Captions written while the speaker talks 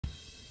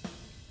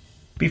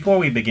Before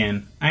we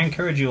begin, I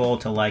encourage you all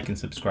to like and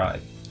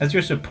subscribe, as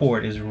your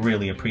support is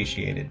really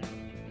appreciated.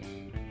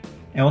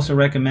 I also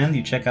recommend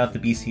you check out the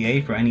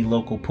BCA for any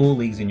local pool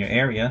leagues in your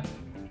area,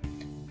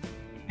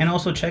 and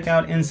also check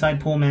out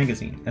Inside Pool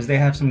Magazine, as they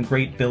have some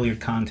great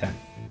billiard content.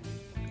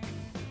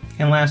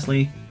 And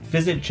lastly,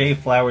 visit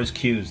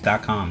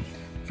jflowerscues.com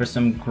for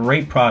some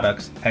great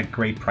products at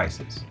great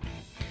prices.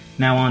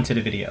 Now on to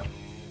the video.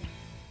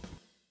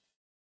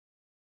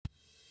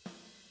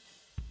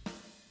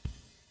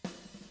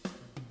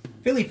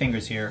 Philly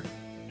Fingers here,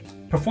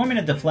 performing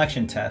a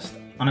deflection test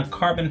on a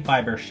carbon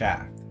fiber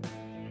shaft.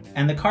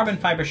 And the carbon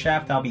fiber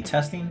shaft I'll be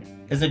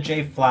testing is a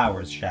J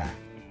Flowers shaft.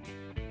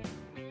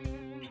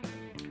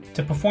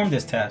 To perform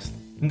this test,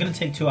 I'm going to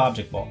take two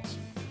object balls,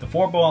 the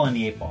 4-ball and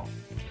the 8-ball.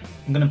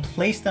 I'm going to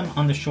place them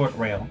on the short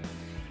rail,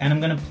 and I'm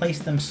going to place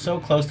them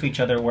so close to each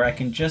other where I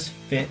can just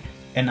fit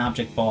an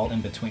object ball in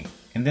between.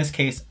 In this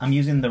case, I'm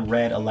using the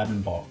red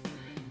 11 ball,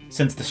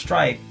 since the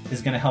stripe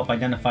is going to help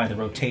identify the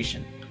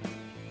rotation.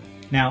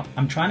 Now,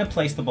 I'm trying to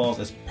place the balls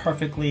as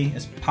perfectly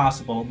as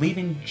possible,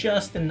 leaving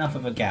just enough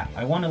of a gap.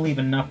 I want to leave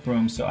enough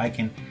room so I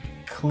can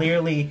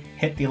clearly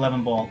hit the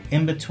 11 ball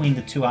in between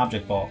the two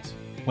object balls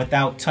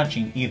without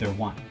touching either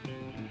one.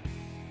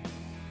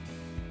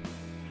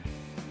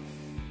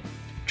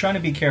 Trying to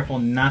be careful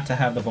not to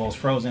have the balls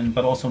frozen,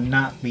 but also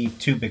not leave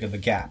too big of a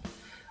gap.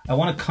 I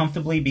want to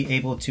comfortably be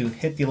able to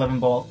hit the 11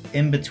 ball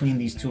in between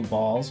these two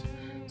balls,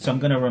 so I'm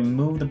going to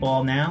remove the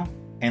ball now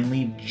and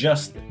leave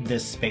just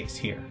this space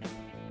here.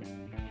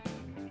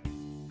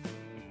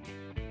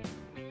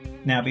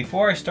 Now,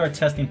 before I start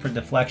testing for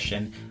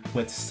deflection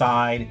with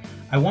side,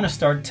 I want to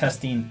start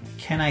testing,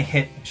 can I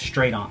hit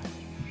straight on,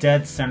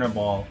 dead center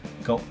ball,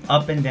 go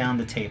up and down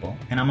the table,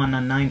 and I'm on a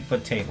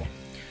 9-foot table.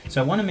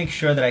 So I want to make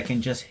sure that I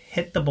can just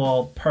hit the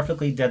ball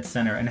perfectly dead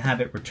center and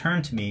have it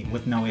return to me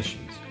with no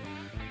issues.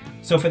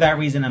 So for that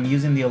reason, I'm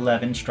using the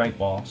 11 stripe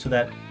ball so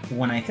that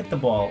when I hit the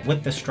ball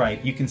with the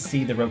stripe, you can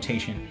see the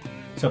rotation.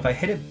 So if I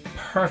hit it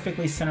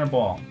perfectly center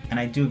ball and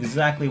I do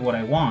exactly what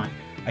I want,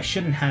 I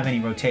shouldn't have any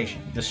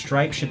rotation. The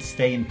stripe should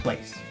stay in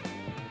place.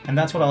 And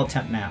that's what I'll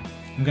attempt now.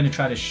 I'm going to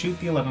try to shoot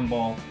the 11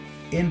 ball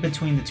in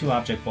between the two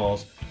object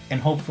balls,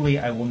 and hopefully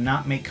I will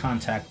not make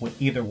contact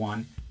with either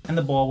one, and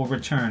the ball will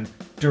return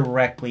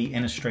directly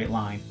in a straight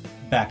line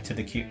back to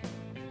the cue.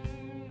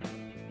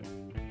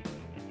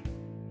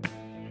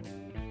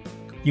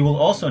 You will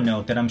also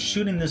note that I'm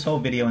shooting this whole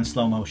video in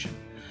slow motion,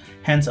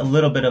 hence a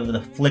little bit of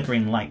the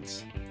flickering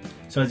lights.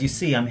 So as you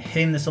see, I'm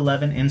hitting this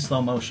 11 in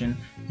slow motion.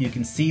 You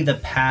can see the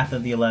path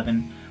of the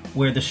 11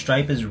 where the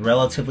stripe is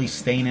relatively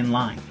staying in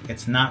line.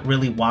 It's not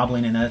really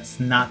wobbling and it's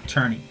not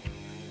turning.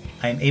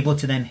 I am able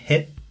to then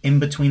hit in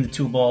between the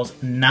two balls,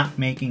 not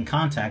making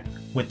contact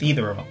with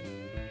either of them.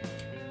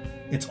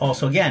 It's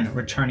also, again,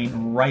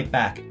 returning right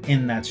back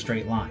in that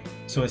straight line.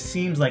 So it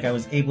seems like I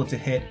was able to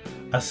hit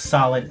a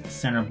solid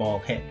center ball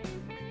hit.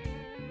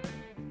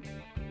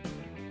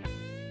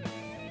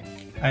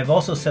 I've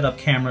also set up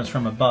cameras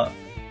from above.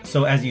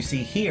 So as you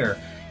see here,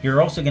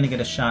 you're also going to get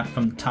a shot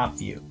from the top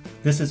view.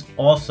 This is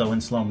also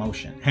in slow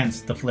motion,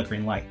 hence the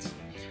flickering lights.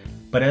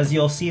 But as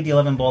you'll see the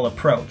 11 ball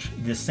approach,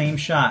 the same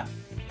shot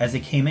as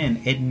it came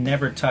in, it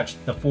never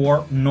touched the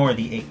 4 nor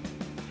the 8.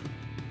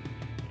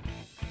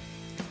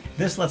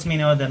 This lets me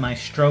know that my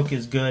stroke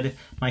is good,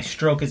 my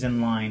stroke is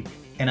in line,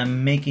 and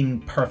I'm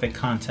making perfect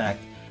contact,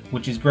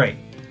 which is great.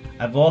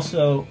 I've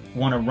also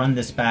want to run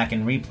this back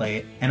and replay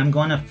it, and I'm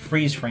going to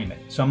freeze frame it.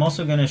 So I'm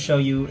also going to show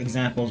you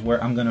examples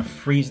where I'm going to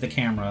freeze the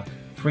camera,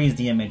 freeze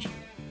the image,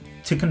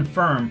 to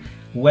confirm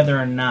whether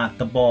or not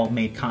the ball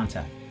made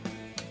contact.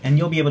 And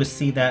you'll be able to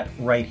see that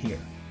right here.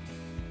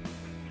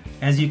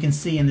 As you can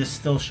see in this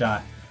still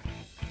shot,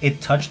 it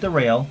touched the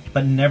rail,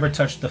 but never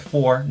touched the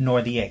 4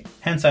 nor the 8.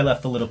 Hence I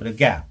left a little bit of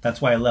gap.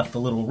 That's why I left a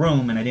little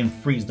room and I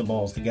didn't freeze the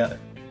balls together.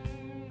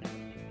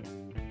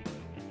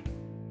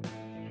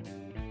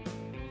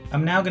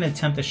 I'm now going to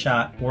attempt a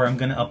shot where I'm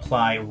going to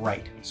apply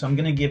right. So I'm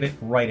going to give it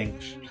right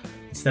English.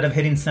 Instead of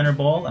hitting center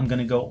ball, I'm going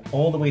to go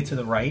all the way to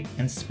the right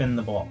and spin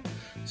the ball.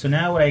 So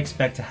now what I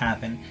expect to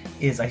happen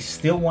is I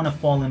still want to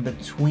fall in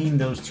between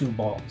those two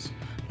balls.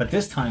 But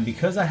this time,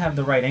 because I have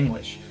the right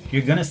English,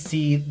 you're going to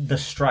see the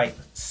stripe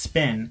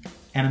spin,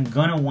 and I'm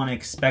going to want to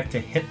expect to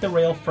hit the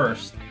rail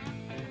first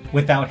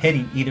without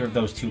hitting either of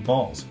those two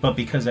balls. But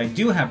because I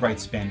do have right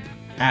spin,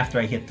 after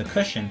I hit the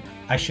cushion,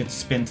 I should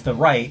spin to the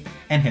right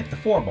and hit the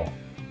 4 ball,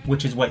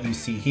 which is what you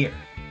see here.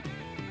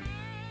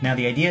 Now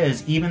the idea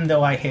is, even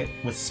though I hit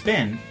with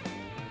spin,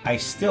 I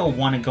still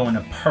want to go in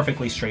a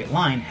perfectly straight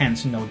line,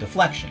 hence no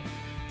deflection.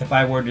 If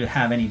I were to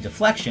have any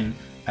deflection,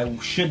 I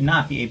should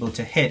not be able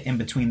to hit in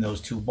between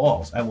those two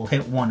balls. I will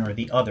hit one or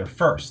the other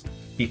first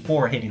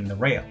before hitting the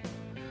rail.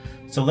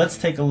 So let's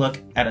take a look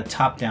at a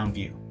top-down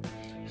view.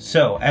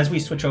 So as we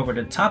switch over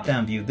to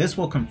top-down view, this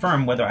will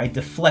confirm whether I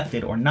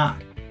deflected or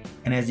not.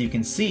 And as you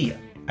can see,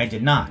 I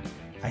did not.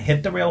 I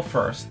hit the rail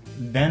first,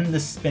 then the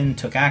spin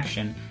took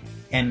action,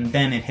 and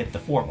then it hit the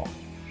 4 ball.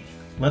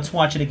 Let's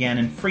watch it again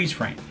in freeze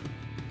frame.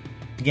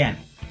 Again,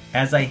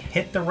 as I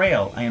hit the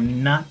rail, I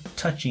am not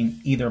touching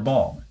either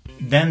ball.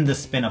 then the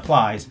spin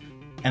applies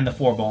and the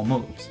 4-ball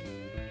moves.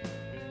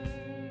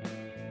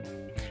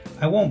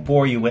 I won't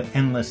bore you with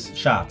endless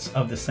shots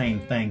of the same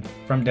thing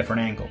from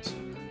different angles,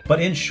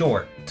 but in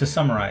short, to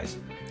summarize,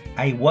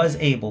 I was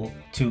able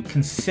to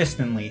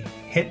consistently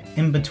hit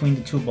in between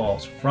the 2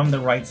 balls from the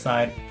right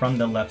side, from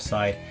the left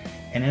side,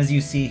 and as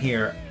you see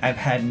here, I've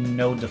had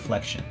no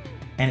deflection.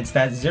 And it's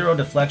that 0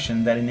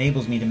 deflection that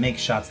enables me to make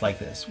shots like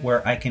this,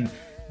 where I can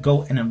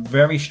go in a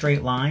very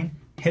straight line,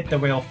 hit the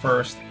rail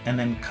first, and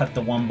then cut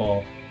the 1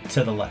 ball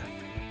to the left.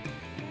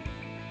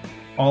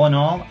 All in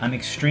all, I'm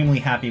extremely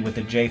happy with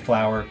the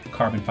J-Flower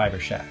carbon fiber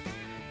shaft.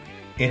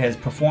 It has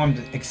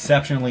performed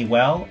exceptionally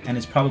well and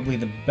is probably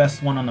the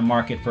best one on the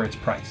market for its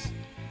price.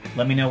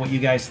 Let me know what you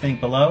guys think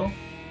below,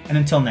 and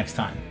until next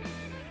time.